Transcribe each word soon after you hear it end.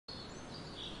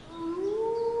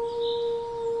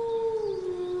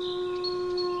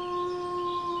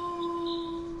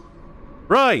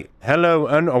Right, hello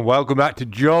and welcome back to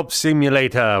Job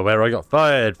Simulator, where I got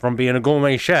fired from being a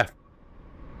gourmet chef.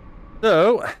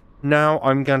 So, now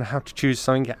I'm going to have to choose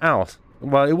something else.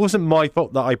 Well, it wasn't my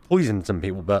fault that I poisoned some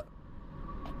people, but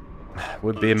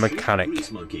we'd be a mechanic.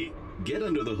 Get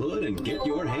under the hood and get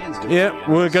your hands dirty.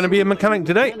 Yeah, we're going to be a mechanic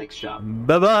today.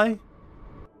 Bye-bye.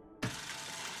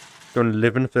 Going to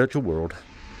live in a virtual world.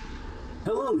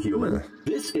 Hello, human.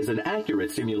 This is an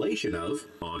accurate simulation of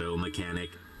auto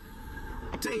mechanic.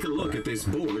 Take a look at this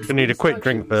board. I need a quick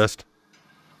drink first.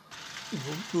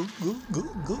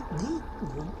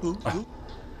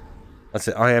 That's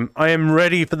it. I am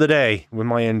ready for the day with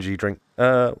my energy drink.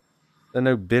 There's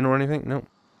no bin or anything? No.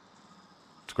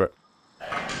 It's great.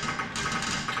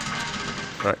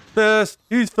 Right. First.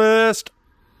 Who's first?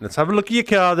 Let's have a look at your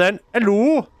car then.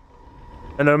 Hello.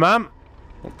 Hello, ma'am.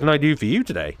 What can I do for you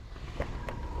today?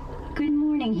 Good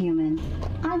morning, human.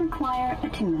 I require a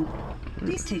tune-up.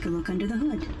 Please take a look under the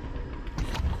hood.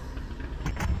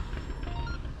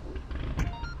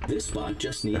 This spot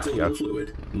just needs a little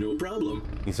fluid. No problem.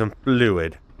 Need some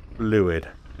fluid. Fluid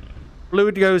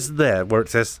goes there where it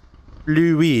says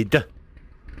fluid.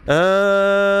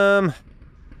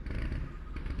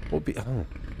 What be? Oh.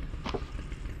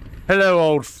 Hello,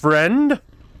 old friend.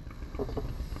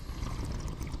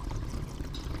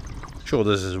 Sure,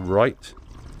 this is right.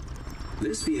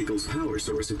 This vehicle's power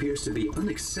source appears to be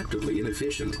unacceptably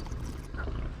inefficient.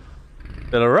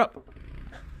 Fill her up.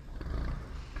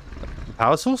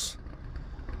 Power source?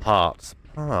 Parts.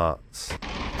 Parts.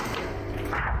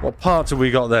 What parts have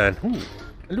we got then? Ooh.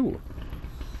 Hello.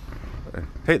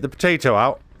 Take the potato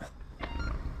out.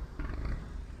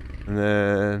 And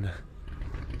then...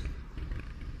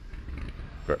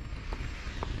 Great.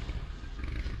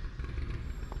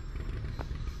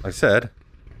 I said...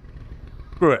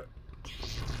 Screw it.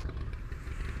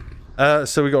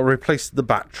 So we got to replace the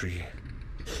battery.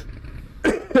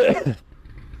 A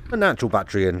natural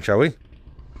battery in, shall we?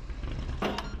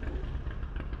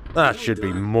 That should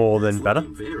be more than better.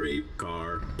 Very,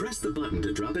 car. Press the button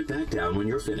to drop it back down when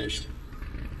you're finished.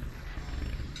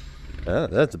 Ah,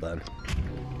 that's a button.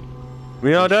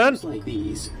 We are done. Just like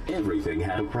these, everything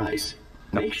had a price.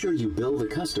 Make sure you bill the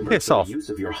customer Piss for off. the use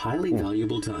of your highly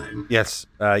valuable time. Yes.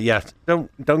 Yes.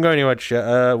 Don't go anywhere,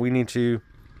 shit. We need to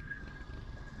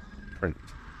print.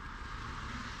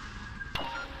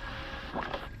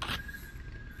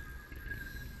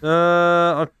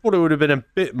 I thought it would have been a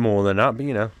bit more than that, but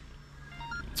you know.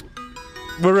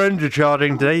 We're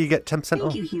undercharging today. You get 10%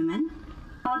 off. Thank you, human.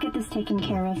 I'll get this taken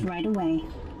care of right away.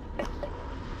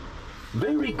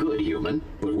 Very good, human.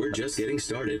 But we're just getting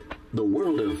started. The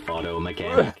world of auto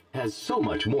mechanic has so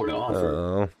much more to offer.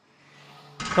 Oh.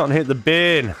 Can't hit the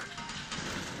bin.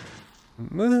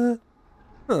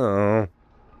 Oh.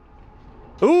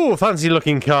 Ooh, fancy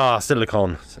looking car.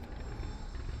 Silicon.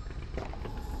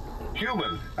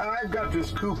 Human, I've got this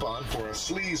coupon for a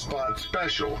Sleazebot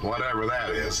special, whatever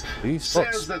that is. Sleazebot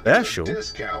Says that there's a special?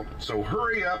 discount, so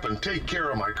hurry up and take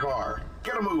care of my car.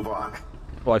 Get a move on.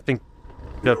 Well, I think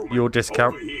your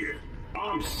discount. Over here.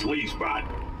 I'm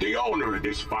Sleazebot, the owner of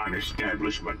this fine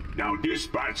establishment. Now this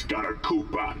spot's got a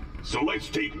coupon, so let's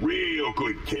take real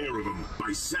good care of them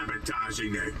by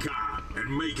sabotaging their car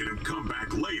and making them come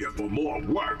back later for more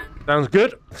work. Sounds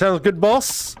good. Sounds good,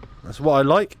 boss. That's what I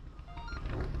like.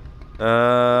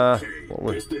 Okay, What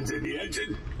was... pistons in the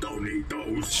engine? Don't need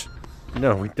those.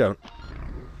 No, we don't.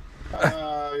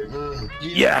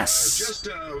 Yes! Just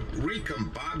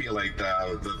recombobulate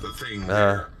the thing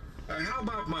there. How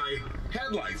about my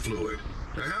headlight fluid?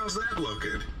 How's that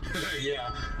looking?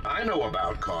 Yeah, I know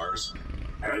about cars.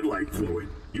 Headlight fluid.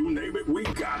 You name it, we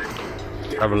got it.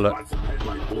 Have a look. Lots of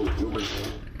headlight fluid, human.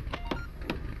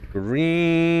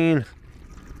 Green.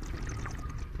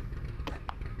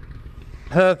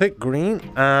 Perfect green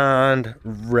and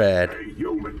red. Hey,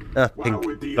 human. Pink.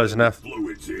 With the Close enough.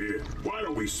 fluids here, why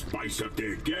don't we spice up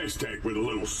their gas tank with a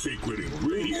little secret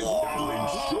ingredient that'll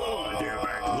ensure they're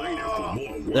back later for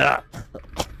more work. Ah.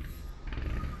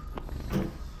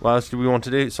 What else do we want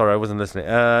to do? Sorry, I wasn't listening.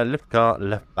 Lift car,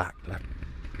 left back, left.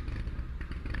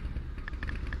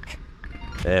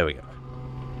 There we go.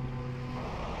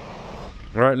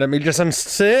 Right, let me just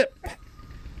unsip.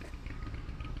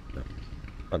 No,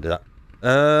 can't do that.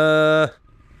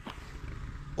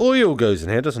 Oil goes in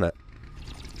here, doesn't it?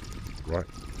 Right.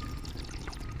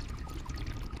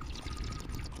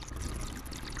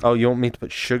 Oh, you want me to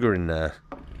put sugar in there?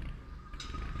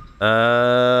 Do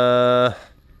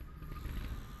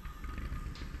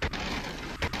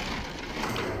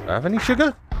I have any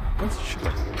sugar? Where's the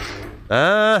sugar?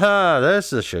 Aha, there's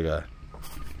the sugar.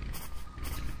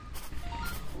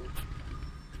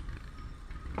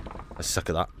 I suck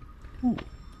at that. Ooh.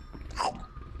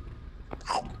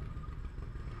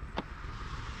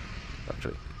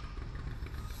 Actually,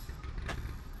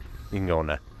 you can go on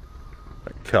there.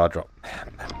 Right, car drop.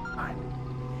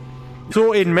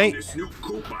 Sorted, mate. This new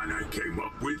coupon I came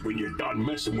up with when you're done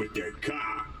messing with that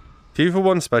car. 2 for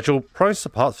 1 special. Price the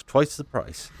parts for twice the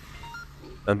price.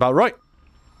 And about right.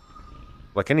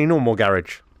 Like any normal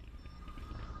garage.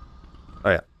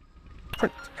 Oh yeah.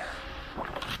 Print.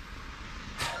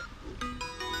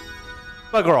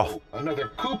 Bugger off. Another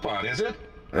coupon, is it?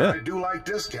 Yeah. I do like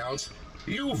discounts.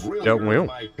 You've really Don't we all? earned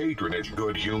my patronage,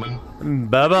 good human.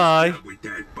 Bye-bye. With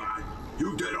that bot,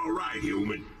 you did all right,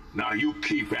 human. Now you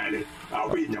keep at it.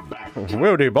 I'll be in the back.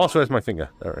 Will do, boss. Where's my finger?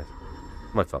 There it is.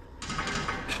 My thumb.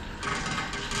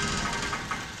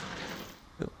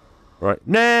 Right,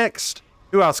 next.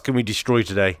 Who else can we destroy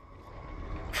today?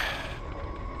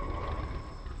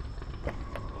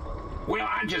 Well,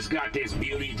 I just got this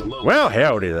beauty to load. Well,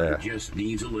 howdy there. It just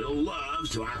needs a little love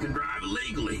so I can drive it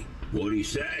legally. What do you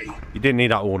say? You didn't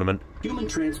need that ornament. Human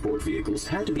transport vehicles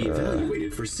had to be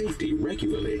evaluated for safety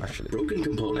regularly. Actually. Broken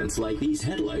components like these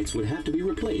headlights would have to be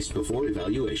replaced before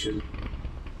evaluation.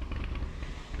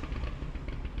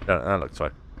 That looks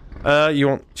fine. You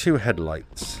want 2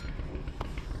 headlights.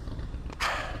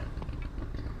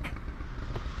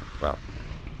 Well.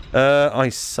 I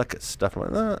suck at stuff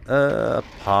like that.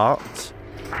 Part.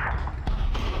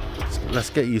 Let's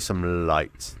get you some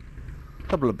lights.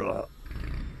 Couple of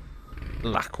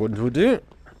black ones will do.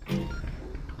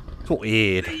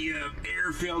 Sorted. The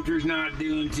air filter's not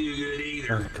doing too good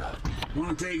either. Oh, God.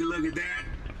 Want to take a look at that?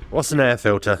 What's an air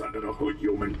filter? Under the hood,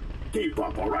 human. Keep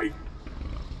up, all right?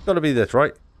 Gotta be this,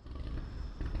 right?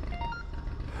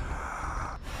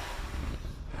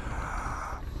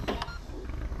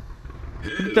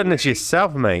 You've done this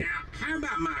yourself, mate. Now, how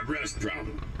about my rust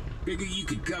problem? Figure you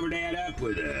could cover that up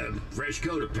with a fresh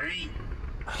coat of paint?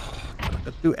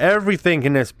 Do everything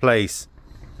in this place.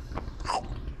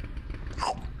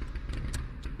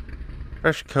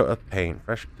 Fresh coat of paint.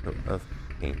 Fresh coat of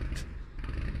paint.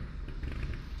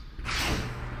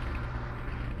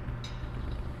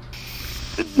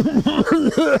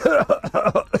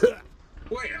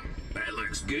 Well, that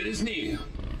looks good as new.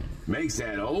 Makes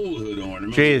that old hood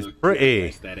ornament She's look pretty.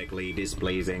 Aesthetically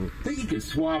displeasing. Think you could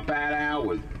swap that out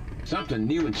with something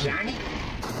new and shiny?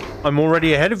 I'm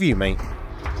already ahead of you, mate.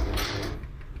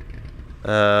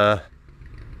 Go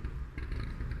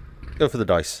for the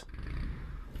dice.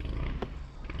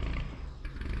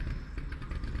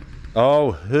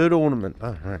 Oh, hood ornament.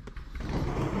 Oh, right.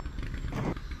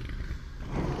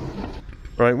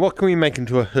 Right, what can we make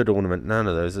into a hood ornament? None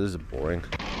of those. Those are boring.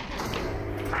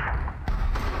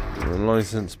 The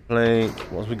license plate.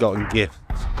 What's we got in gifts?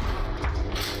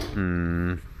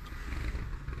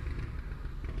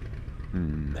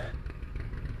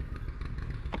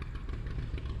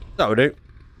 That would do.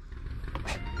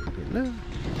 No.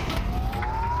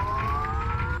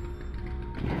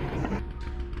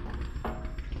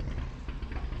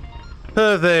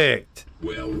 Perfect.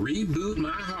 Well, reboot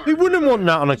my heart. Who wouldn't want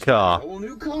that on a car? Whole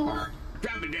new car.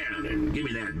 Drop it down and give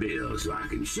me that bill so I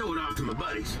can show it off to my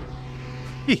buddies.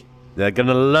 They're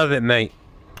gonna love it, mate.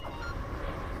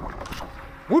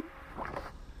 Whoop.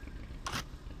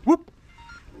 Whoop.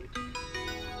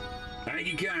 Thank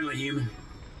you kindly, human.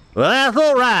 Well, that's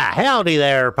all right. Howdy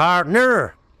there,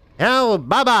 partner. How?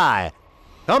 Bye-bye.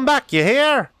 Come back, you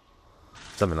hear?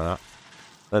 Something like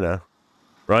that. I know.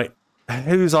 Right.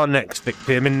 Who's our next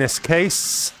victim in this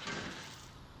case?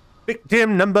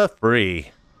 Victim number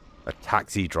 3. A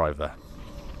taxi driver.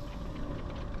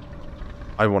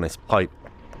 I want his pipe.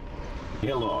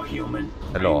 Hello, human.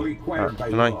 Hello. I'm required by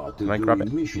Can I law to do grab it?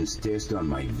 emissions test on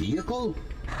my vehicle.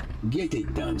 Get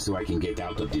it done so I can get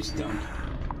out of this dump.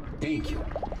 Thank you.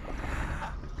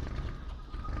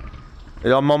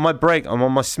 I'm on my break. I'm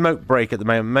on my smoke break at the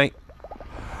moment, mate.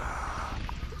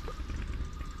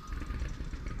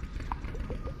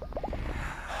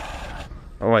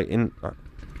 Oh wait,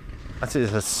 that's it.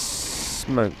 It's a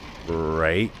smoke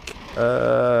break.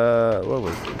 Where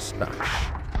was it? Stash.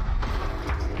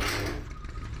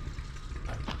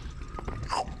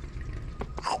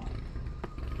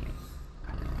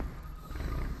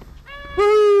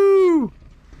 Woo!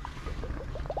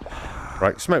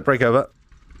 Right, smoke break over.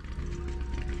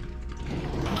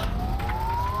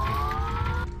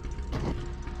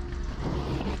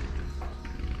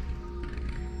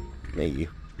 Me.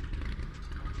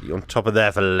 You're on top of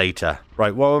there for later.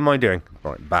 Right, what am I doing?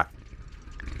 Right, back.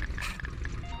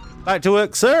 Back to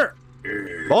work, sir.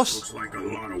 Boss? Looks like a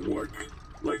lot of work.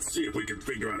 Let's see if we can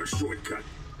figure out a shortcut.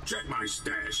 Check my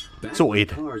stash. Back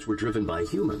Sorted. when cars were driven by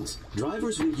humans,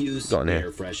 drivers would use Got in here.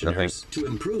 air fresheners to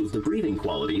improve the breathing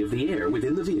quality of the air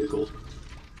within the vehicle.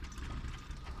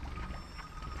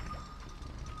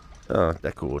 Oh,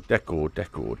 decor, decor,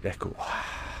 decor, decor.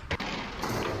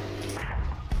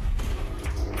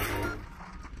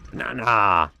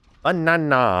 Banana!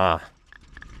 Banana!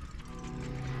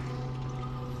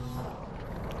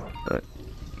 Right.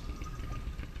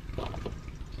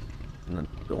 And the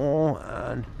door,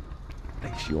 and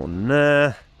place you on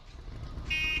there.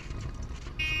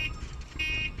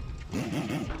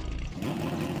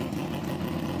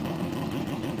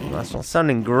 That's not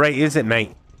sounding great, is it,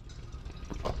 mate?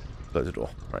 Close the door.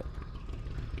 Right.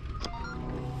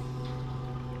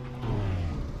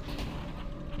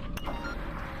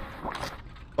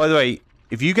 By the way,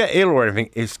 if you get ill or anything,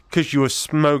 it's because you were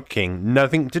smoking.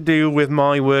 Nothing to do with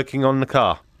my working on the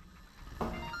car.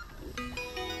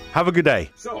 Have a good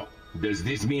day. So, does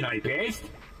this mean I passed?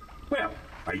 Well,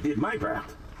 I did my part.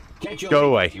 Can't you Go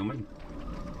away. Human?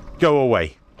 Go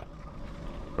away.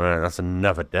 Right, that's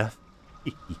another death.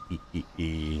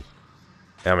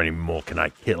 How many more can I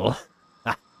kill?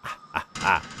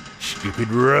 Stupid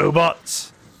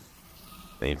robots.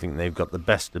 They think they've got the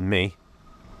best of me.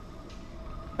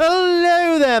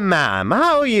 Hello there, ma'am.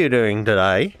 How are you doing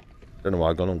today? Don't know why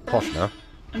I've gone on posh now.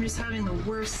 I'm just having the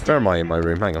worst. Where am I in my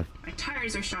room? Hang on. My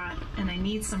tires are shot, and I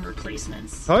need some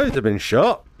replacements. Tires have been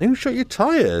shot. Who shot your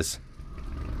tires?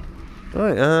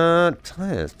 Right,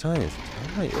 tires.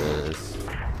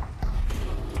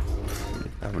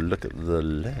 Have a look at the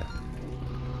left.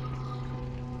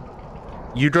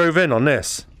 You drove in on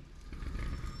this.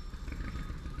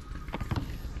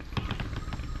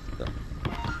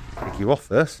 Take you off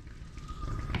first.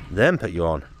 Then put you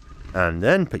on. And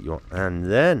then put you on. And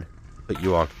then put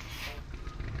you on.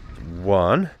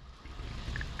 One.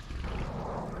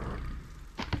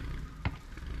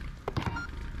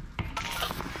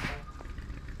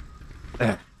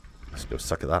 Let's go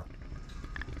suck at that.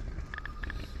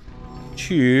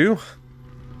 Two.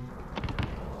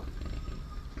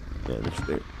 Yeah, let's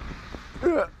do.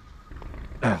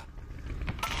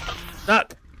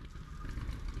 That.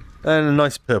 And a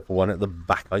nice purple one at the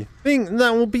back. I think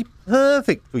that will be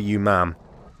perfect for you, ma'am.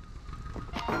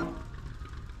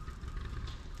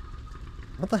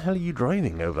 What the hell are you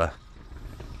driving over?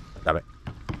 Damn it.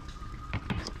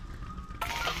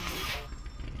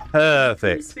 Perfect.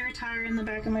 There's a spare tire in the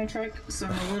back of my truck, so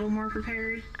I'm a little more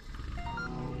prepared.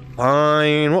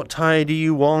 Fine. What tire do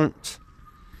you want?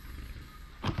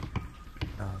 Oh,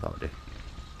 that'll do.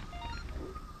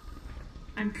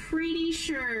 I'm pretty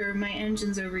sure my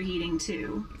engine's overheating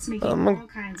too. It's making all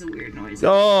kinds of weird noises.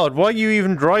 God, why are you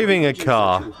even driving a Engines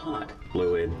car? are too hot.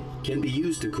 Fluid can be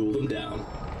used to cool them down.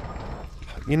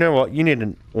 You know what? You need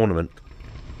an ornament.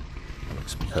 That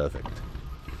looks perfect.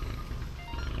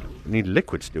 We need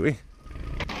liquids, do we?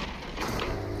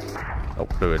 Oh,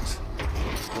 fluids.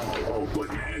 Oh, good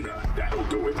man. That'll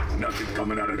do it. Nothing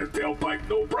coming out of the tailpipe,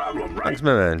 no problem, right? Thanks,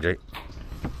 man, Jake.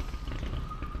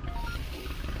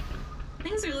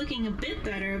 Things are looking a bit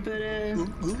better, but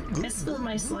I spilled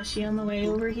my slushie on the way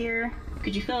over here.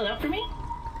 Could you fill it up for me?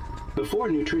 Before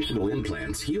nutritional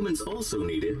implants, humans also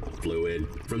needed fluid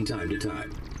from time to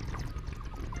time.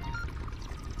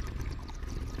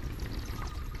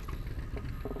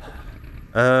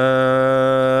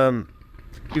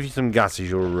 Give you some gases,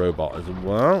 you're a robot as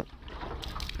well.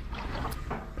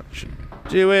 That should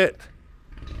do it.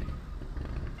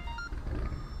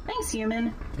 Thanks,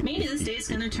 human. Maybe this day's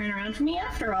gonna turn around for me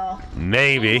after all.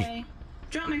 Maybe. Anyway,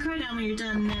 drop my car down when you're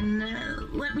done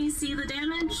and let me see the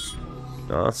damage.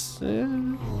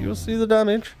 You'll see the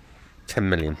damage. £10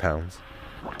 million.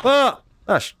 Ah,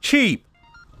 that's cheap.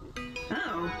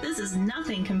 Oh, this is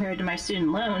nothing compared to my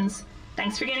student loans.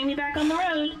 Thanks for getting me back on the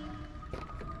road.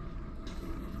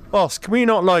 Boss, can we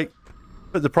not, like,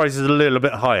 put the prices a little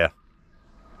bit higher?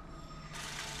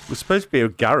 We're supposed to be a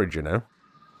garage, you know.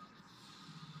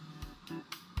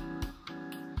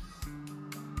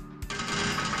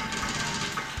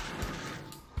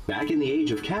 Back in the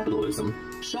age of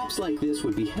capitalism, shops like this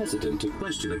would be hesitant to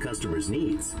question a customer's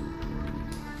needs.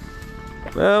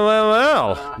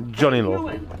 Well, Johnny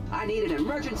Law. I need an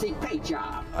emergency paint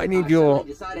job. I need your... I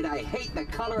decided I hate the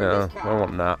color No, of this car. I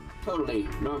want that. Totally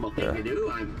normal thing to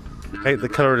do. I'm not Hate the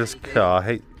colour of this car.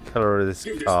 Hate the colour of this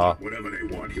You just car. get whatever they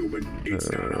want, human.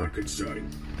 It's not our concern.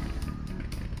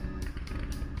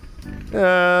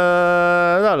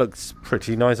 That looks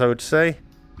pretty nice, I would say.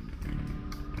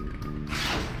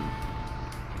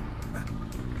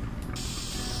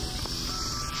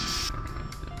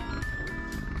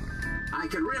 I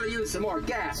could really use some more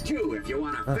gas too if you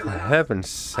want to Oh, fill for it up.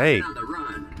 heaven's I've been sake. on the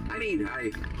run. mean,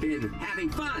 I've been having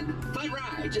fun. Fun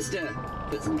ride. Just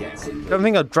put some gas in. I don't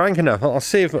think I've drank enough. I'll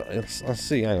see if I'll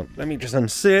see. Hang on. Let me just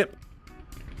unsip.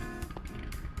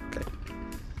 Okay.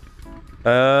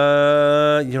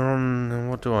 You're on.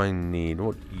 What do I need?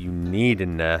 What do you need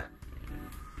in there?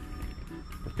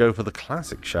 Let's go for the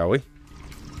classic, shall we?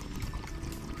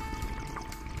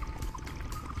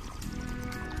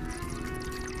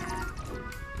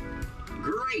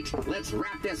 Great. Let's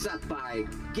wrap this up by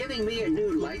giving me a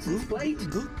new license plate.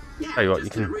 Yeah, Tell you what, you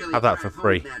just to can really have that for drive home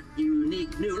free. That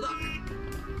unique new look.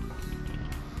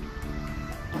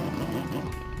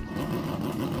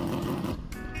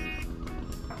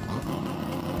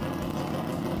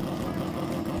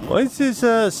 Why is his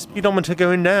speedometer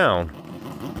going down?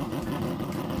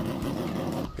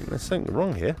 I think there's something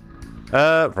wrong here.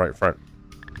 Right, front.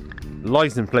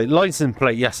 License plate. License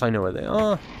plate. Yes, I know where they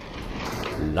are.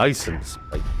 License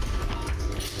plate.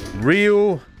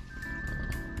 Real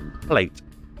plate.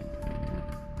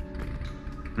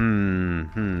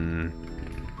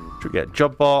 Should we get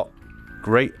job bot?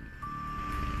 Great.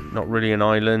 Not really an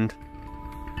island.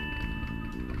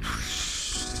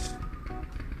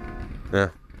 Yeah,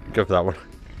 go for that one.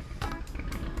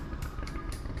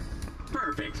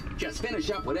 Perfect. Just finish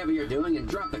up whatever you're doing and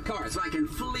drop the car so I can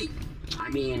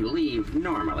leave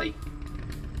normally.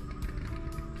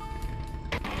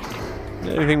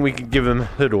 Anything we could give him a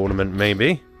hood ornament,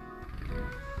 maybe.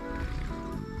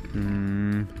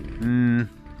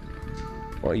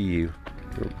 What are you?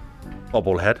 You're a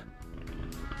bobblehead.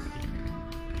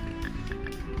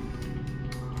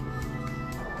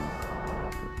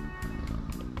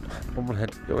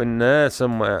 Bobblehead, go in there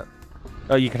somewhere.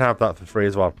 Oh, you can have that for free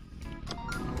as well.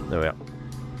 There we are.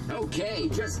 Okay,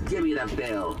 just give me the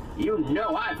bill. You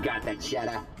know I've got the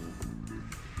cheddar.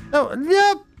 Oh,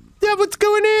 yeah, what's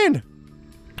going in?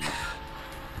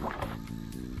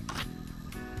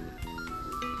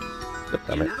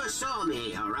 Damn You it. never saw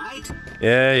me, all right?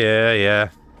 Yeah.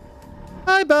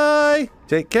 Bye.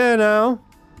 Take care now.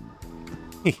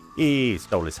 He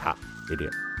stole his hat,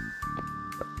 idiot.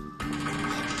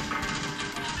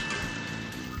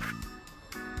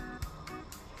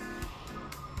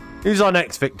 Who's our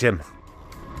next victim?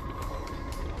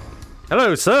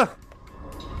 Hello, sir.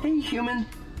 Hey, human.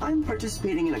 I'm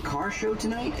participating in a car show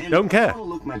tonight, and Don't care. I want to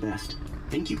look my best.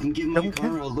 Think you can give my Don't car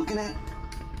care. a looking at?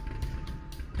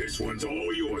 This one's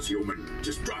all yours, human.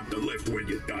 Just drop the lift when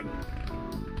you're done.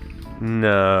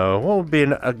 No, what would be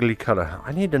an ugly colour?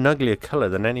 I need an uglier colour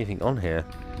than anything on here.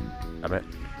 Damn it.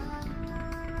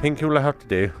 Pink will have to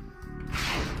do.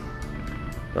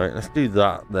 Right, let's do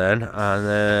that then, and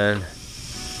then...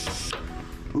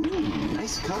 Ooh,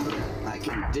 nice color. I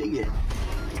can dig it.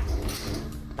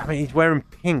 I mean, he's wearing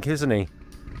pink, isn't he?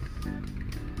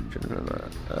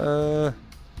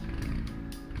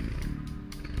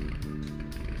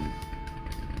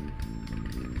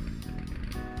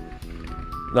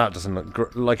 That doesn't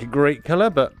look like a great colour,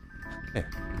 but... Yeah.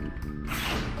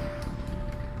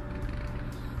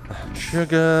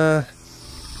 Sugar...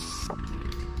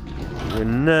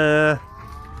 In there...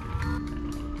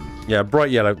 Yeah, bright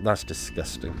yellow. That's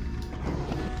disgusting.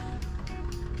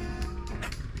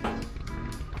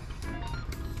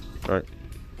 Right.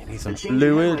 You need some Changing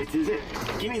fluid. headlights, is it?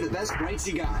 Give me the best brights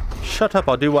you got. Shut up,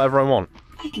 I'll do whatever I want.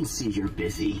 I can see you're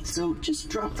busy, so just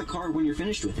drop the car when you're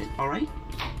finished with it, all right?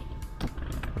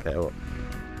 Okay, well.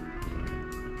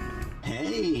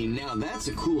 Hey, now that's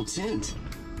a cool tint.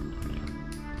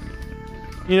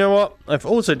 You know what? I've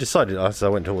also decided, as I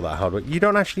went to all that hard work, you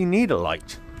don't actually need a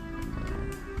light.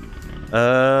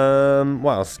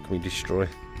 What else can we destroy?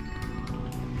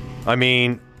 I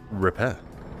mean, repair.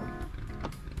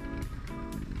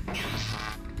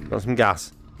 Got some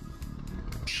gas.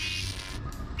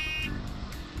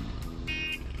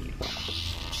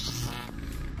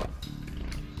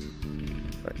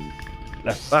 Right.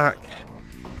 Left back.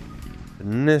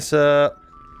 Putting this up.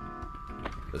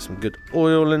 Put some good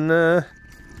oil in there.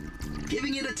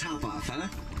 Giving it a top off, huh?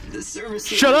 The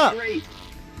service is Shut up! great.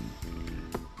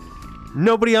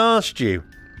 Nobody asked you.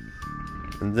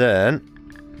 And then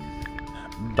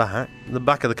the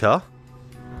back of the car.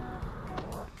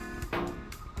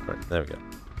 Right, there we go.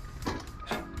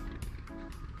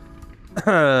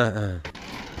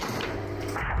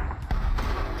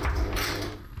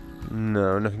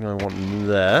 No, nothing I want in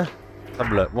there.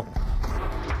 Have a look. What?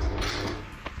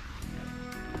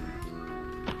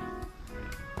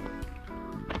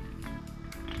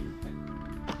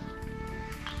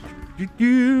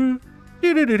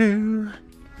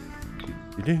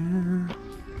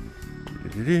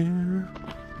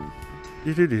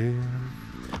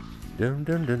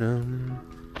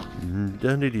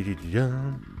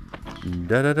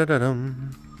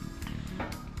 Da-da-da-da-dum.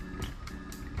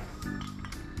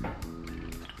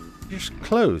 Just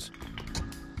close.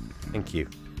 Thank you.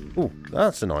 Oh,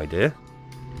 that's an idea.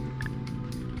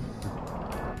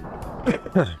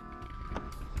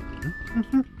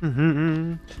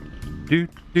 Do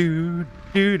do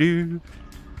do do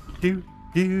do do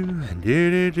do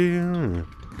do do.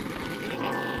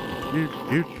 Do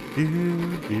do do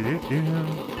do do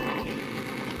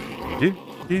do do.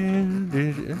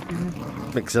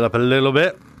 Mix it up a little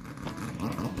bit.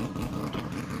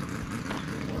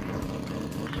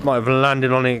 Might have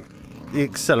landed on the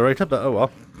accelerator, but oh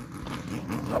well.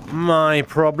 Not my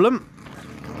problem.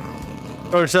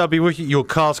 Or so I'll be with you. Your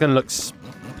car's gonna look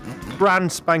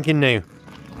brand spanking new.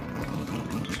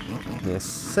 Give me a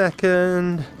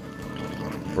second.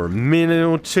 For a minute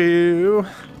or two.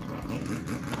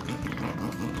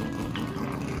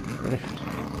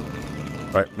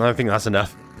 Right, I think that's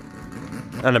enough.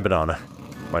 And a banana.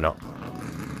 Why not?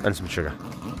 And some sugar.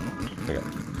 There you go.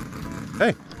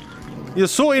 Hey! You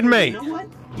sorted me! You know what?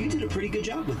 You did a pretty good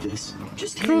job with this.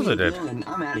 Just Of course I did. And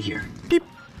I'm out of here. Beep.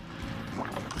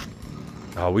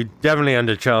 Oh, we definitely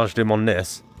undercharged him on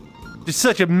this. Did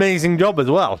such an amazing job as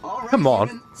well. All right, Come on.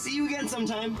 Human. See you again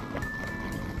sometime.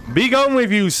 Be gone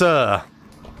with you, sir.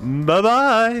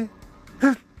 Bye-bye.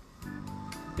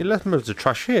 You left most of the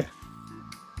trash here.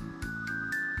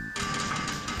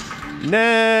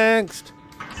 Next.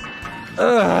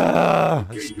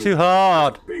 It's too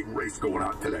hard. Big race going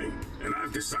on today, and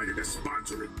I've decided to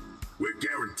sponsor it. We're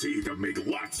guaranteed to make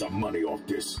lots of money off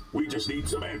this. We just need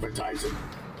some advertising.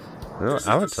 Oh, This is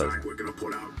the advertising. sign we're gonna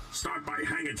put out. Start by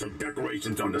hanging some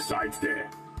decorations on the sides there.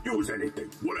 Use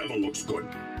anything, whatever looks good.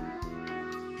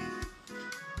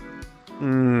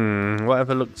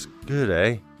 Whatever looks good,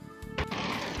 eh?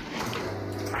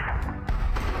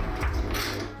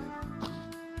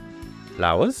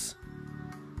 Flowers?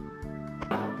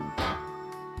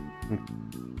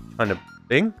 Kind of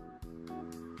thing.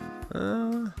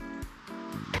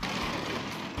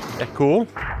 Decor.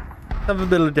 Have a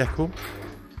bit of decor.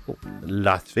 Oh,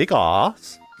 Las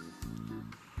Vegas.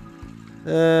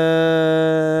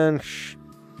 And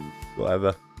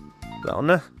whatever. That on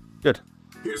there? Good.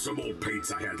 Here's some old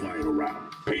paints I had lying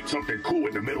around. Paint something cool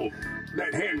in the middle,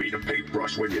 then hand me the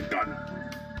paintbrush when you're done.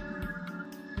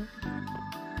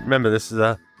 Remember, this is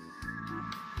a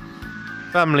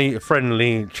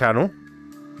family-friendly channel.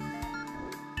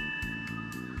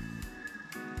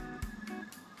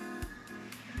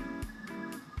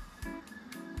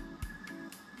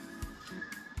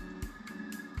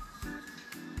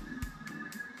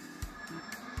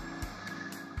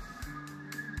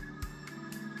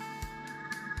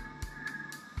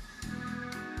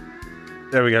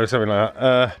 There we go, something like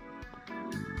that.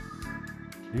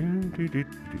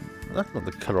 That's not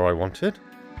the colour I wanted.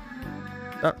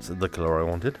 That's the colour I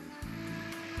wanted.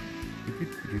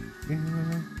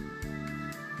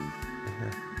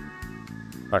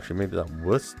 Actually, maybe that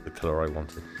was the colour I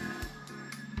wanted.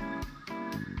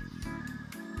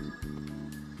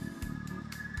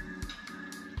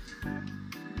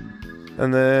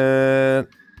 And then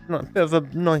a bit of a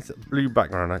nice blue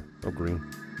background, or green.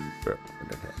 But I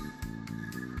don't care.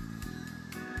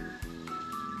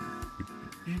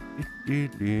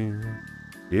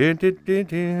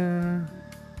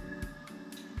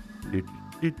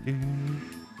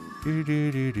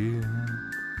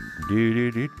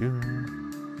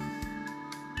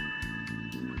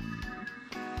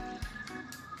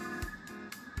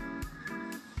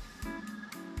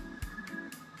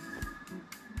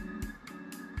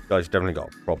 Guy's definitely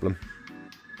got a problem.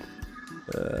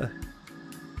 Where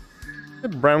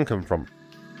did brown come from?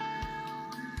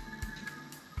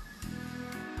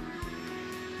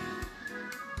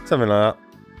 Something like that.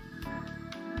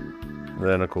 And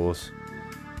then, of course,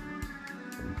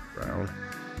 brown.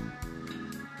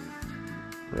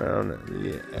 Brown at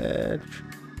the edge.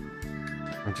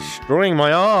 I'm destroying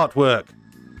my artwork.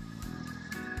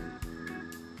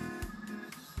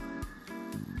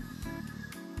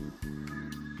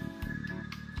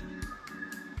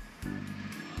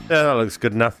 Yeah, that looks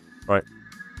good enough. Right.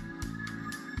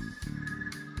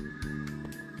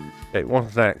 Okay,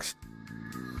 what's next?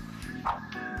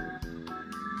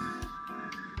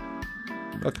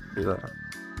 I could do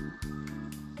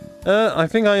that. I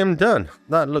think I am done.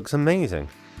 That looks amazing.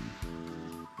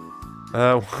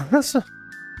 What's a...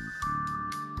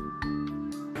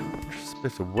 Just a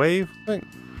bit of wave thing.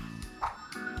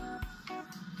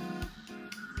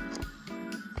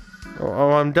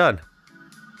 Oh, I'm done.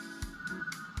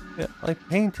 Yeah, I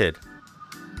painted.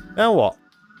 Now what?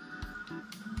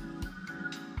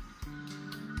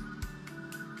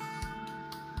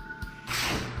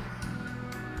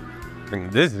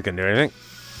 think this is going to do anything.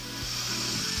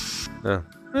 No.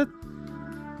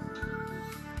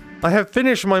 I have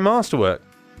finished my masterwork.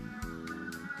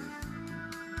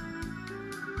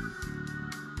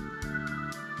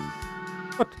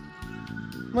 What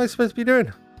am I supposed to be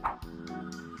doing?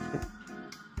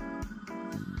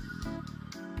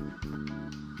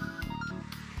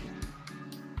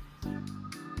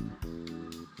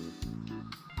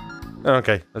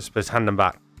 Okay, I was supposed to hand them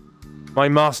back. My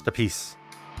masterpiece.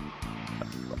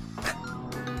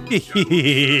 Good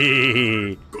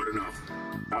enough.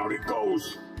 Out it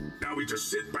goes. Now we just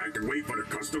sit back and wait for the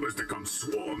customers to come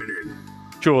swarming in.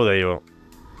 Sure they will.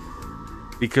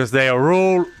 Because they are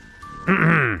all...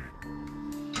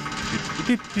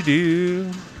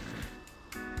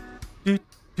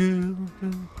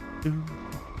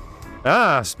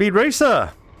 Ah, Speed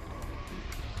Racer.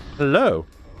 Hello.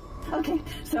 Okay,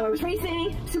 so I was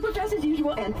racing super fast as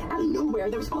usual, and out of nowhere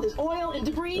there was all this oil and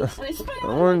debris, and I spun out.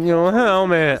 I want your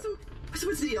helmet. So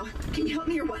what's the deal? Can you help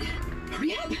me or what?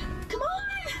 Hurry up! Come on!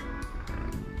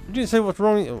 Did you say what's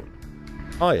wrong with your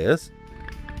tires?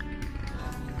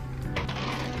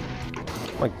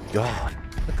 My God,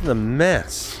 look at the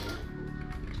mess.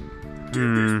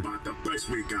 This not the best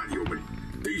we got, human.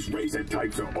 These racing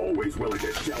types are always willing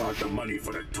to shell out the money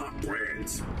for the top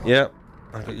brands. Yep,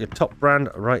 I've got your top brand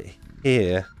right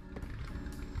here.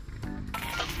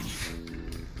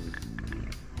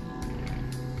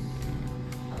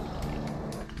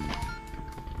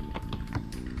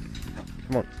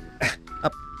 Come on,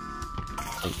 up.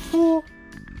 Four.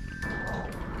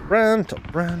 Brand,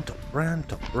 top brand, top brand,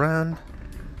 top brand.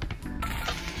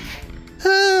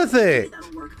 Perfect.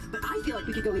 That'll work, but I feel like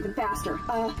we could go even faster.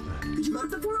 Could you load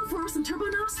up the 404 with some turbo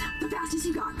knobs? The fastest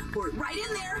you got. Pour it right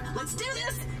in there. Let's do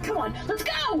this. Come on, let's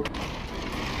go.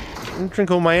 And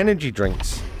drink all my energy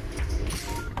drinks.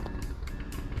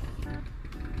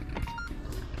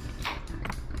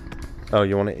 Oh,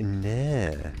 you want it in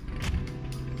there?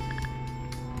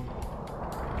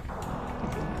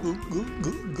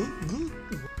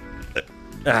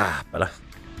 Ah, better.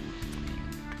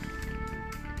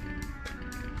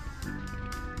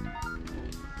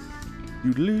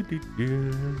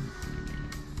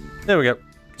 There we go.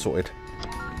 Sorted.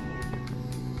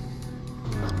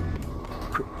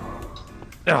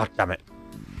 Oh, damn it.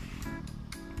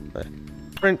 There.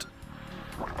 Print.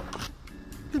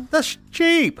 That's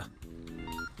cheap.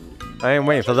 I ain't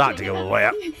waiting for that to go all the way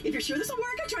up. If you're sure this will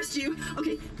work, I trust you.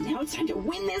 Okay, now it's time to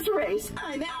win this race.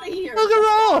 I'm out of here. Look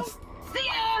her off. See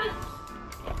ya.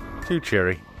 Too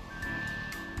cheery.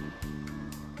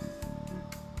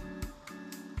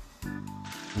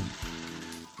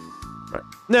 Right.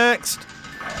 Next.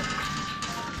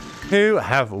 Who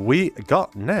have we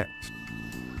got next?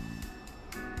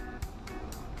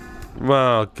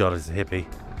 Well, God, it's a hippie.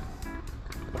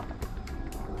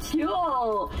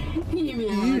 Yo, hey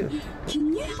man,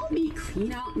 can you help me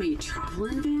clean out my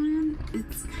traveling van?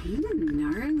 It's kind of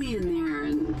gnarly in there,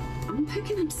 and I'm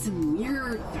picking up some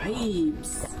weird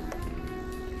vibes.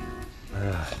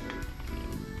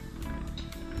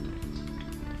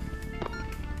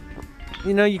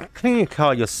 You know, you can clean your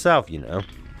car yourself, you know.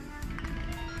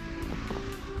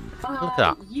 Look at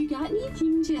that. You got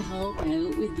anything to help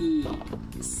out with the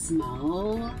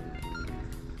smell?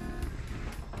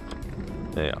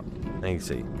 Yeah, you can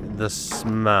see the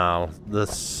smell. The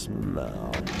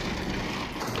smell.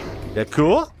 Yeah,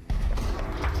 cool.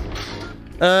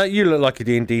 You look like a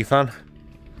D&D fan.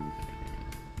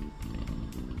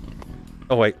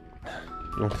 Oh wait,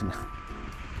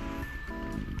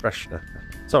 freshener.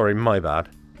 Sorry, my bad.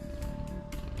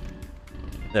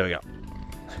 There we go.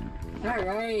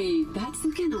 Alright, that's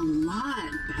looking a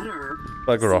lot better.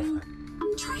 Bugger off.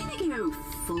 I'm trying to go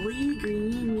fully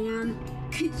green, man.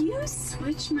 Could you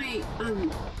switch my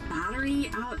battery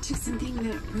out to something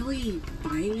that really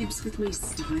vibes with my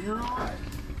style?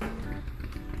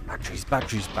 Batteries,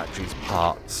 batteries, batteries,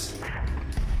 parts.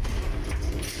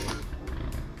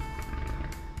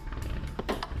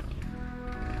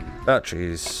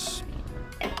 Batteries.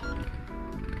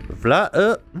 Flat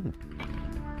up.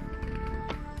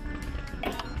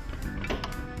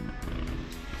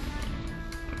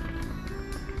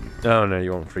 Oh no,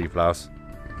 you want 3 flowers.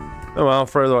 Oh well,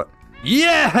 throw the...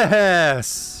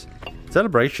 Yes!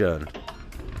 Celebration.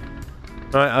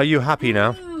 Right, are you happy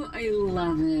now? Oh, I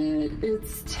love it.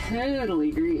 It's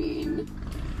totally green.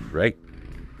 Great.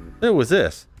 Who was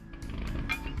this?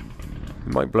 It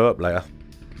might blow up later.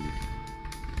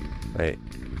 Wait.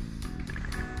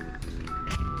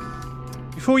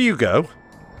 Before you go,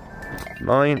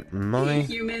 mine. Hey,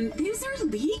 human, these are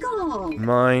legal.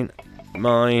 Mine.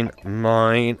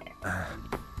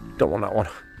 Don't want that one.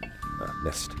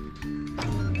 Missed.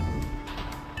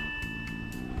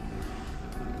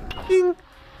 Ding.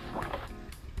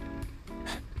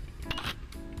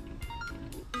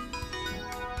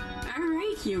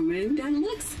 Alright, human, that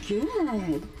looks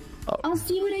good. Oh. I'll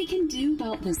see what I can do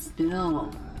about this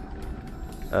bill.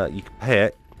 You can pay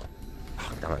it.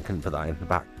 Oh, damn it, I couldn't put that in the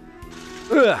back.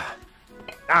 Ugh.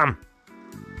 Damn.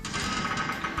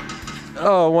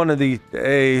 Oh, one of these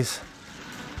days.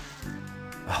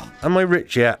 Oh, am I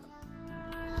rich yet?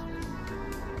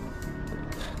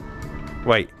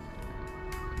 Wait.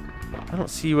 I don't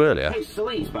see you earlier. Hey,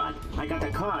 Sleazebot, I got the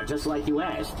car just like you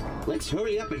asked. Let's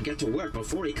hurry up and get to work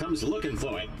before he comes looking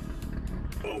for it.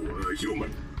 Oh,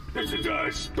 human. This is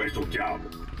a special job.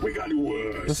 We got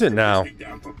to, What's it now? take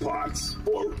down for parts.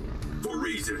 For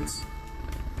reasons.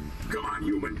 Come on,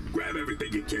 human. Grab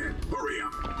everything you can. Hurry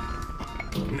up.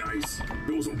 Nice.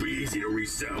 Those will be easy to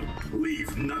resell.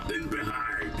 Leave nothing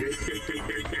behind.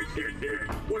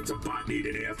 What's a bot need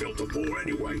an air filter for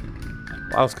anyway?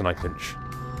 What else can I pinch?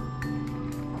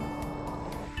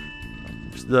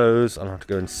 Just those. I'll have to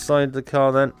go inside the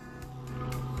car then.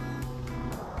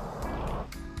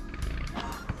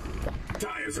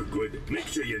 Tires are good. Make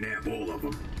sure you nab all of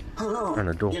them. Hello. And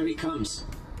a door. Here he comes.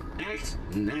 Act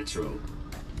natural.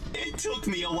 It took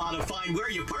me a while to find where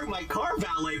you parked my car,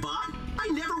 Valet Bot. I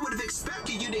never would have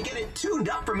expected you to get it tuned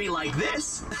up for me like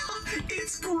this.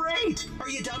 It's great. Are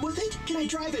you done with it? Can I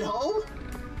drive it home?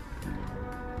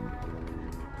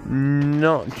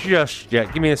 Not just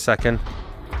yet. Give me a second.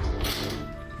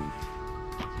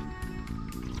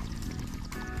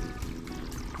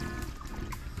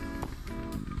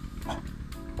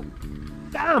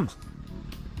 Damn.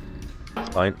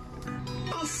 Fine.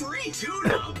 A free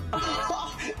tune-up.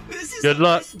 This is Good the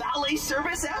luck. best valet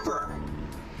service ever.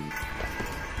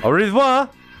 Au revoir.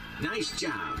 Nice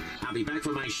job. I'll be back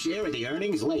for my share of the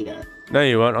earnings later. No,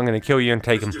 you won't. I'm going to kill you and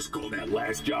take him. Let's just call that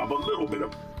last job a little bit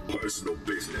of personal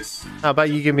business. How about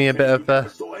you give me a bit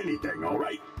of So anything, all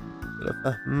right?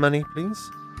 money, please?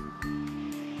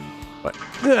 What?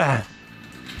 Ugh.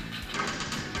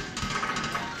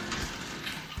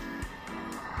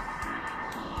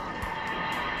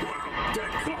 Wow,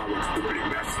 that car looks pretty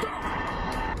messed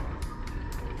up.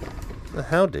 The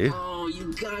hell, dude? Oh,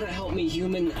 you gotta help me,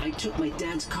 human. I took my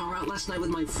dad's car out last night with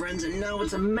my friends, and now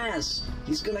it's a mess.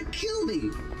 He's gonna kill me.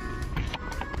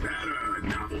 That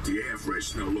novelty air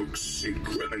freshener looks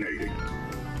incriminating.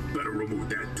 Better remove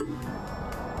that too.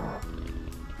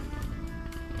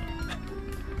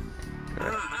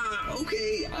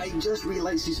 Okay, I just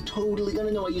realized he's totally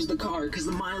gonna know I used the car because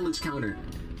the mileage counter.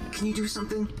 Can you do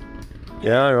something?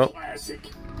 Yeah, I will. Classic.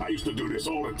 I used to do this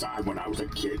all the time when I was a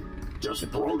kid. Just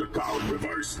throw the car in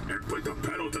reverse and put the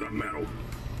pedal to the metal.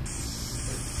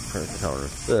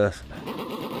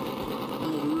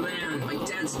 Oh man, my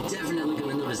dad's definitely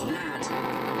gonna notice that.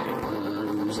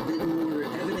 There's a bit more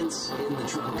evidence in the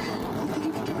trunk. I think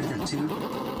you can get rid of that too.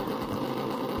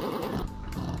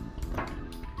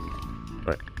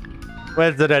 Right.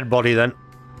 Where's the dead body then?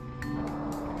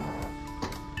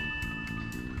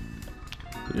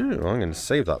 Ooh, I'm going to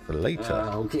save that for later.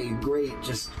 Okay, great.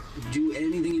 Just do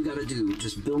anything you gotta do.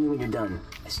 Just bill me when you're done.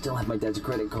 I still have my dad's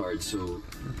credit card, so...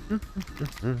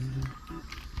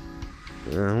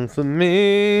 For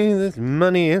me, this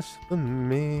money is for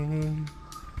me.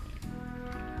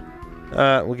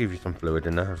 We'll give you some fluid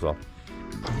in there as well.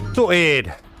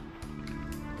 Sorted!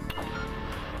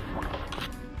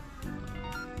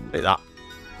 Take that.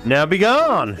 Now be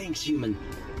gone! Thanks, human.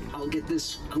 I'll get this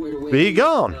squared away. Be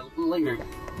gone! Later.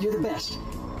 You're the best.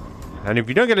 And if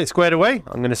you don't get it squared away,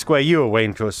 I'm going to square you away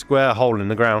into a square hole in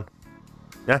the ground.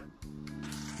 Yeah?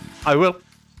 I will.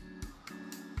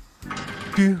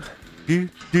 Do, do,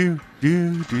 do,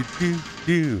 do, do, do,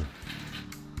 do.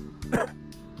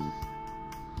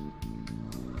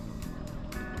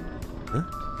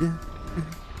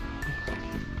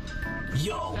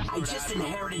 Yo, I just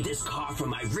inherited this car from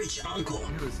my rich uncle.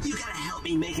 You gotta help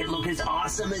me make it look as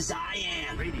awesome as I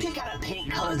am. Pick out a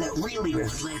paint color that really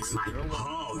reflects my...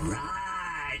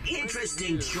 Alright,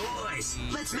 interesting choice.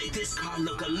 Let's make this car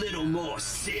look a little more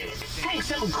sick. Hang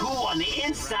something cool on the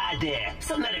inside there.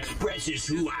 Something that expresses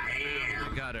who I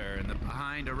am. Gutter in the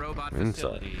behind a robot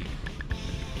Inside. facility.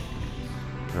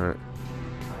 Alright.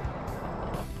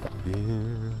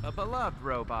 A beloved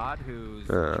robot who's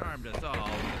charmed us all in the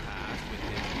past with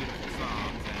his beautiful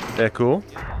songs and They're cool.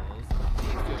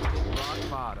 rock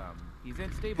bottom. He's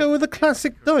in stable. Go with the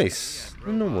classic dice.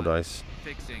 The normal dice.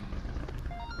 Fixing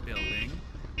building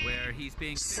where he's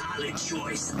being Solid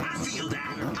choice. I feel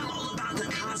that. I'm all about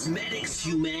the cosmetics,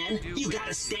 human. You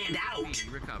gotta stand out.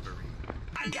 recovery.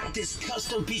 I got this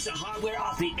custom piece of hardware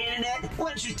off the internet. Why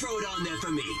don't you throw it on there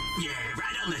for me? Yeah,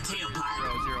 right on the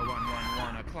tailpipe.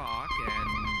 00111 o'clock, and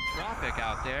traffic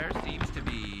out there seems to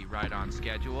be right on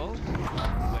schedule. Weather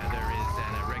is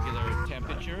at a regular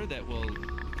temperature that will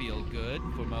feel good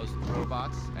for most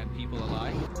robots and people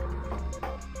alike.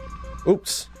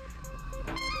 Oops.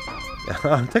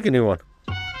 I'll take a new one.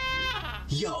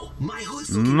 Yo, my hood's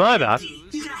My bad.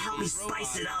 You gotta help me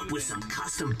spice it up with some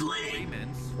custom bling.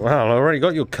 Well, I already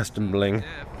got your custom bling.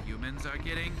 Humans are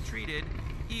getting treated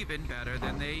even better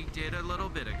than they did a little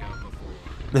bit ago before.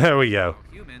 There we go.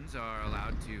 Humans are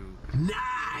allowed to...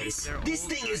 Nice! This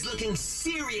thing is looking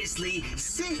seriously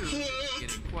sick.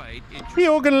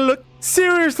 You're gonna look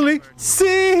seriously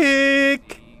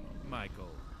sick. Michael.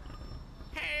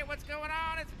 Hey, what's going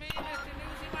on? It's me, Mr.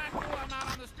 Newsy Michael. I'm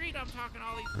out on the street. I'm talking to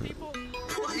all these people.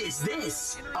 What is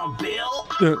this? A bill?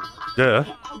 Duh.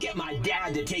 I'll get my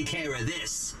dad to take care of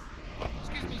this.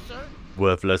 Excuse me, sir.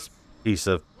 Worthless piece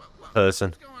of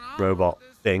person, robot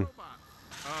thing.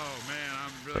 Oh man,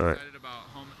 I'm really excited about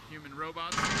human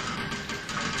robots.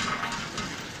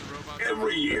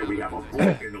 Every year we have a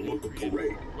block in the local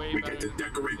parade. We get to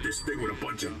decorate this thing with a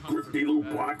bunch of grifty little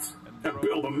plots and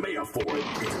build a mayor for it.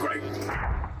 It's great.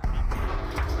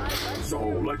 So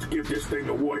let's give this thing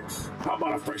the woods. How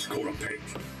about a fresh coat of paint?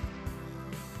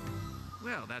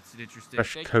 Well, that's an interesting.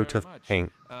 Fresh coat of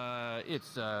paint.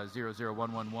 It's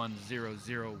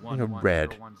 001110011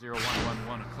 red.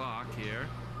 10111 o'clock here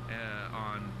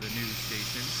on the news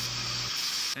station.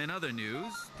 In other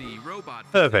news, the robot.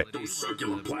 Perfect. Those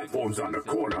circular platforms on the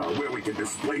corner are where we can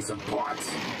display some parts.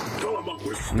 Fill them up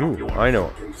with stuff. Ooh, I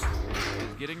know.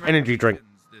 Energy drink.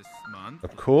 This month.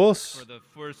 Of course. For the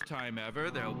first time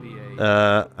ever, there'll be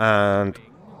a and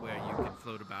where you can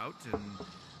float about and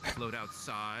float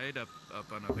outside up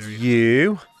on a very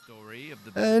you story of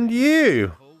the and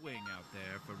you. whole wing out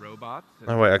there for robots.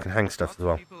 Oh wait, I can hang stuff as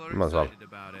well. Might as well.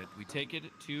 About it. We take it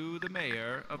to the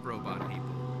mayor of Robot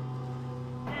People.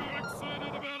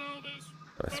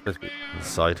 It's supposed to be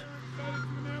inside.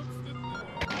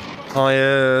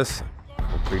 Tires.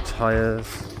 3 tires.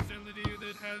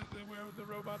 The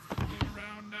robots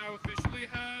around now officially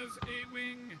has a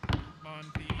wing on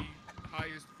the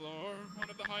highest floor, one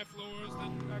of the high floors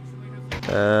that actually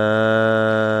has.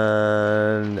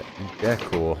 And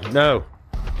decor. No.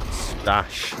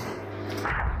 Stash.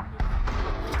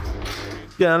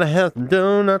 Gotta have some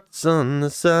donuts on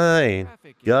the side.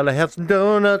 Gotta have some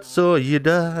donuts or you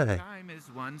die. Time is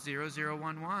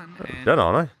 10011. And Done,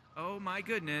 aren't I? oh my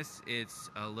goodness, it's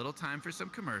a little time for some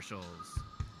commercials.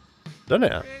 Done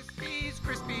it.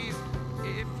 Crispies,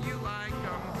 if you like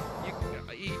them, you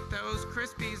can eat those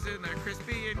Crispies and they're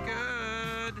crispy and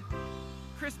good.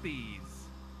 Crispies.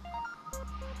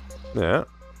 Yeah.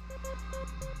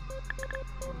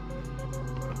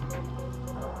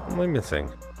 What am I missing?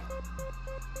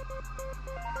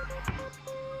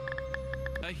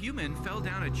 A human fell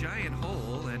down a giant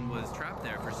hole and was trapped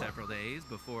there for several days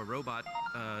before robot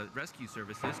rescue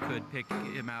services could pick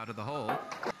him out of the hole.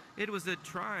 It was a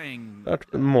trying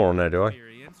More on there, do I?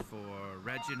 experience for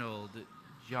Reginald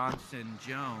Johnson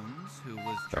Jones, who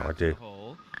was Oh, I trapped do. in the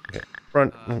hole. Okay.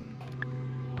 Front.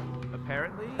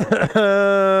 Apparently,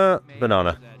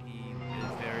 Banana. that he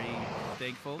is very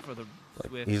thankful for the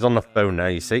swift He's on the phone now,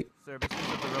 you see. services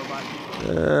of the robot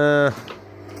people.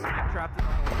 Trapped in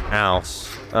the hole. House.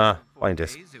 Find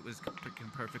this. It was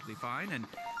perfectly fine, and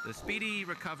the speedy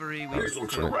recovery we This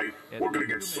looks right. We're gonna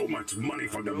get so much money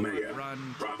from the mayor.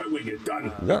 Drop it when you're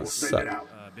done. We'll That's send it out.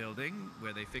 building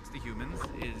where they fix the humans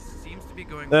seems to be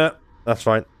going. That's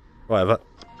fine. Whatever.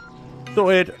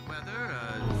 Sorted.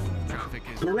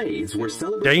 Parades were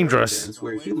celebrated Dangerous. events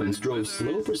where humans drove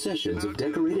slow processions of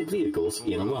decorated vehicles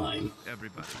in a line.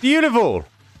 Beautiful.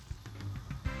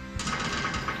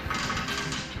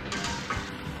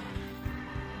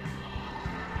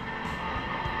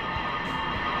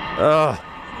 A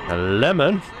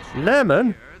lemon?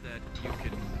 Lemon?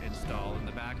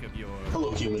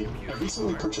 Hello, human. I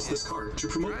recently purchased this car to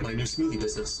promote my new smoothie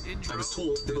business. I was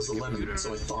told it was a lemon,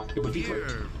 so I thought it would be great.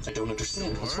 I don't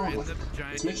understand what's wrong with it.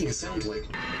 It's making a sound like...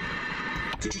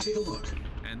 Could you take a look?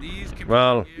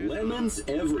 Well... Lemons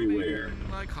everywhere.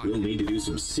 We'll need to do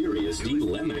some serious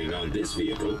de-lemoning on this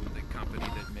vehicle.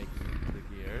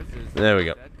 There we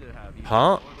go.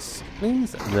 Parts,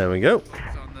 please. There we go.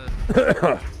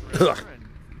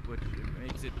 Which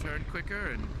makes it turn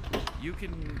quicker, and you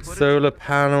can put Solar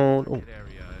panel. Oh.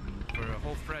 for a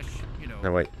whole fresh,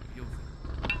 No, wait.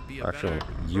 be a Actually,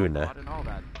 better you in there. robot and all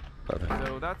that.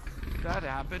 So that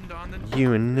happened on the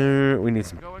You in there. We need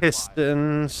some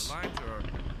pistons. lines are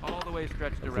all the way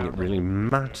stretched I think around. it really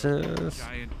matters.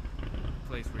 Giant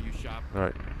place where you shop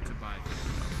Right. to buy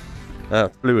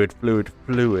fluids.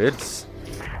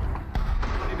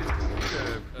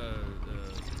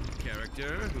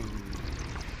 Character who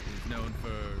is known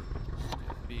for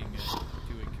being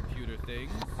doing computer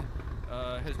things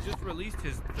has just released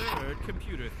his third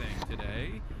computer thing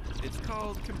today. It's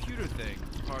called Computer Things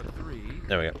Part 3.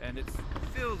 There we go. And it's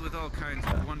filled with all kinds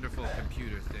of wonderful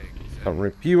computer things. I can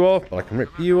rip you off, but I can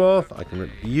rip you off, I can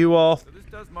rip you off.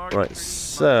 Right,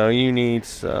 so you need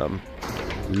some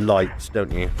lights,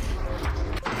 don't you?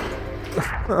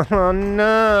 Oh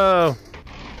no!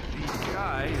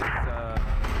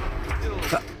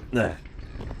 There.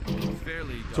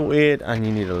 Sorted, and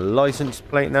you need a license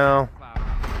plate now.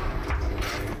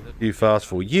 Too fast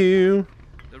for you.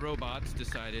 The robots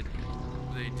decided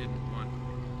they didn't want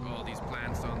all these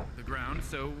plants on the ground,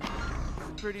 so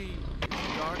it's pretty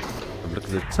dark. Look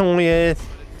at the toilet.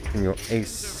 And your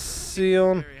AC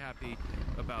on. Very happy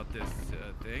about this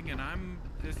thing, and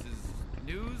this is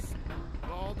news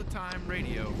all the time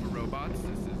radio for robots.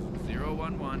 This is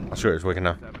 011. I'm sure it's working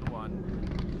now. 71.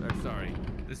 Sorry,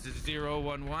 this is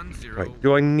 0110. Right,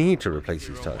 do I need to replace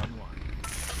these tires?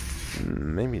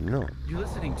 Maybe not. You're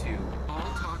listening to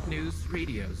All Talk News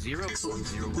Radio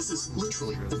 010. This is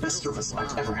literally the best service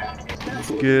I've ever had.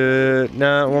 Good.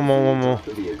 Nah, one more.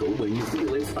 The vehicle when you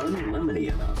feel it's unlemony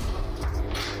enough.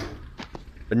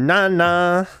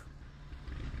 Banana.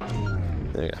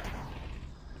 There you go.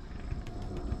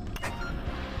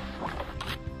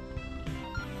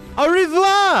 Au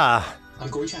revoir! I'm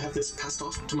going to have this passed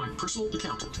off to my personal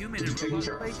accountant to be taken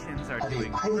care of. Have a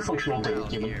highly functional day,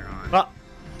 human. Ah!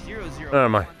 Where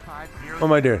am I? What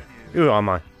am I doing? Who am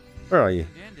I? Where are you?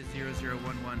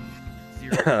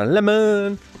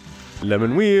 Lemon!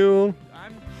 Lemon wheel!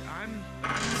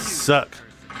 Suck!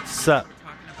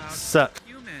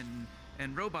 Human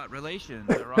and robot relations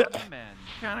are all men.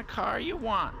 What kind of car you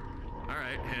want?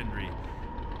 Alright, Henry.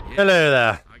 Yeah, hello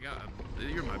there.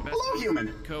 You're my best. Hello,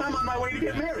 human. I'm on my way to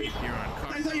get married.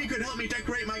 I thought you could help me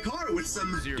decorate my car with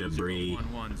some debris.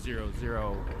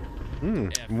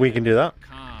 1100. We can do that.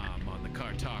 On the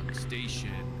Car Talk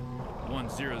station.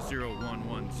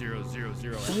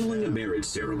 100110000. Following a marriage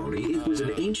ceremony, it was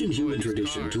an ancient human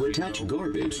tradition to attach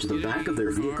garbage to the back of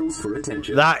their vehicles for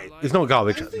attention. That is not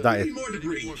garbage. That is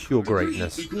pure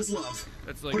greatness. Equals love.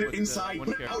 Put it inside,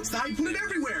 put it outside, put it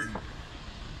everywhere.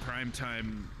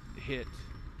 Primetime hit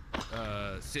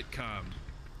sitcom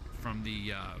from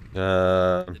the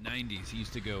 90s. He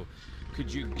used to go,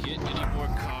 could you get any more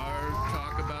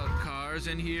talk about cars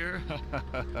in here?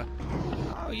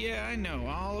 Oh yeah, I know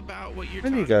all about what you're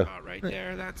talking about right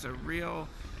there. That's a real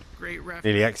great reference.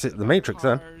 Nearly exit the Matrix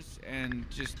then. And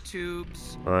just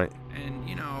tubes. All right. And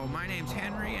you know, my name's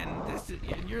Henry, and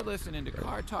you're listening to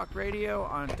Car Talk Radio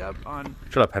on Shut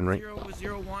up, Henry.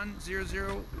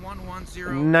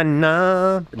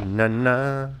 001001110.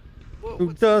 Banana.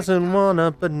 Who doesn't want a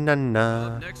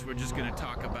banana? Next, we're just gonna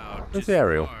talk about just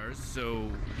aerial. Cars. So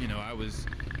you know,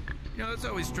 it's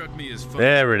always struck me as fun.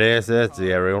 There it is. There's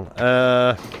the aerial.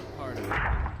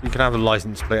 You can have a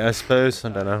license plate, I suppose. I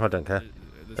don't know. I don't care.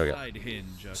 There we go.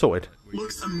 Sorted.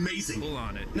 Looks amazing.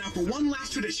 Now for one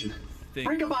last tradition.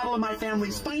 Drink a bottle of my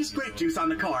family's finest grape juice on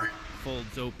the car.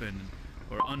 Folds open,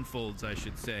 or unfolds, I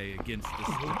should say, against the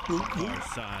car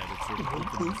side. It sort of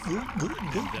opens.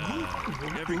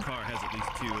 And every car has at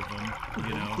least 2 of them,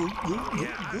 you know.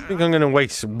 I think I'm going to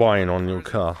waste wine on your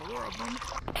car.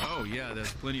 Oh yeah,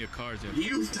 there's plenty of cars in.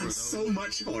 You've done so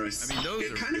much for us. I mean,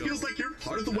 it kind of feels like you're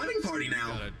part of the wedding party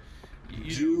now. Do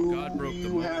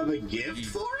you have a gift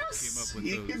for us?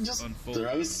 You can just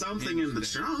throw something in the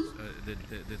trunk. That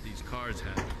these cars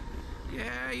have.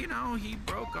 Yeah, you know,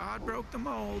 God broke the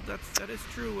mold. That is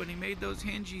true, and he made those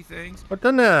hingy things. What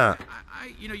done that?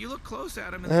 You know, you look close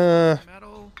at him, and it's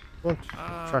metal. What?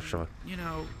 Trash of it. You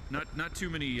know, not too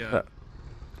many. I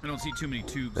don't see too many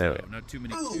tubes. There we though. go. Not too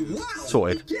many tubes. Wow.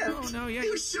 Sorted. Oh no, yeah.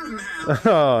 You shouldn't have.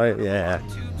 Oh yeah.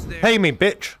 Pay me,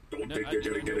 bitch. Don't think you're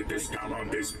gonna get a discount on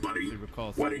this, buddy.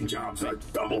 Wedding jobs are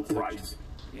double price.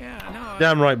 Yeah, no.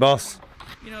 Damn right, boss.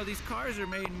 You know, these cars are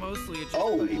made mostly of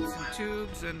just plates and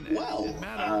tubes and metal.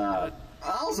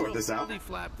 I'll sort this out. You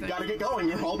gotta get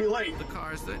going. I'll be late. The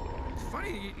cars that. It's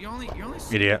funny. You only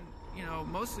see. Idiot. You know,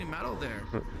 mostly metal there.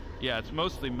 Yeah, it's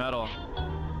mostly metal.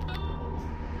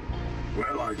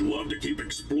 Well, I'd love to keep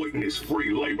exploiting this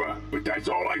free labor, but that's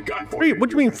all I got for Free? you. What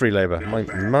do you mean free labor?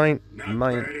 Mine.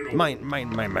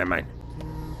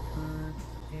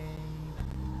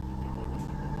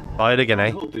 Buy it again, eh?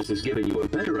 I hope this has given you a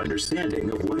better understanding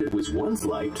of what it was once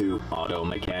like to auto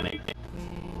mechanic.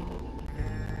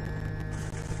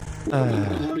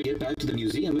 How do to get back to the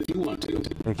museum if you want to.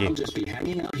 Thank you. I'll just be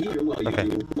hanging out here while you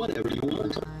do whatever you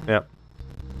want. Yep.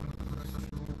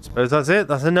 Suppose that's it.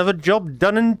 That's another job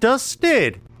done and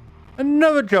dusted.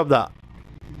 Another job that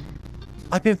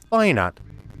I've been fine at.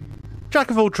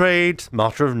 Jack of all trades,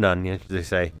 master of none, as they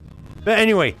say. But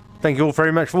anyway, thank you all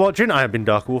very much for watching. I have been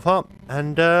Dark Wolfheart,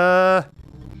 and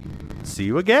see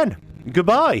you again.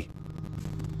 Goodbye.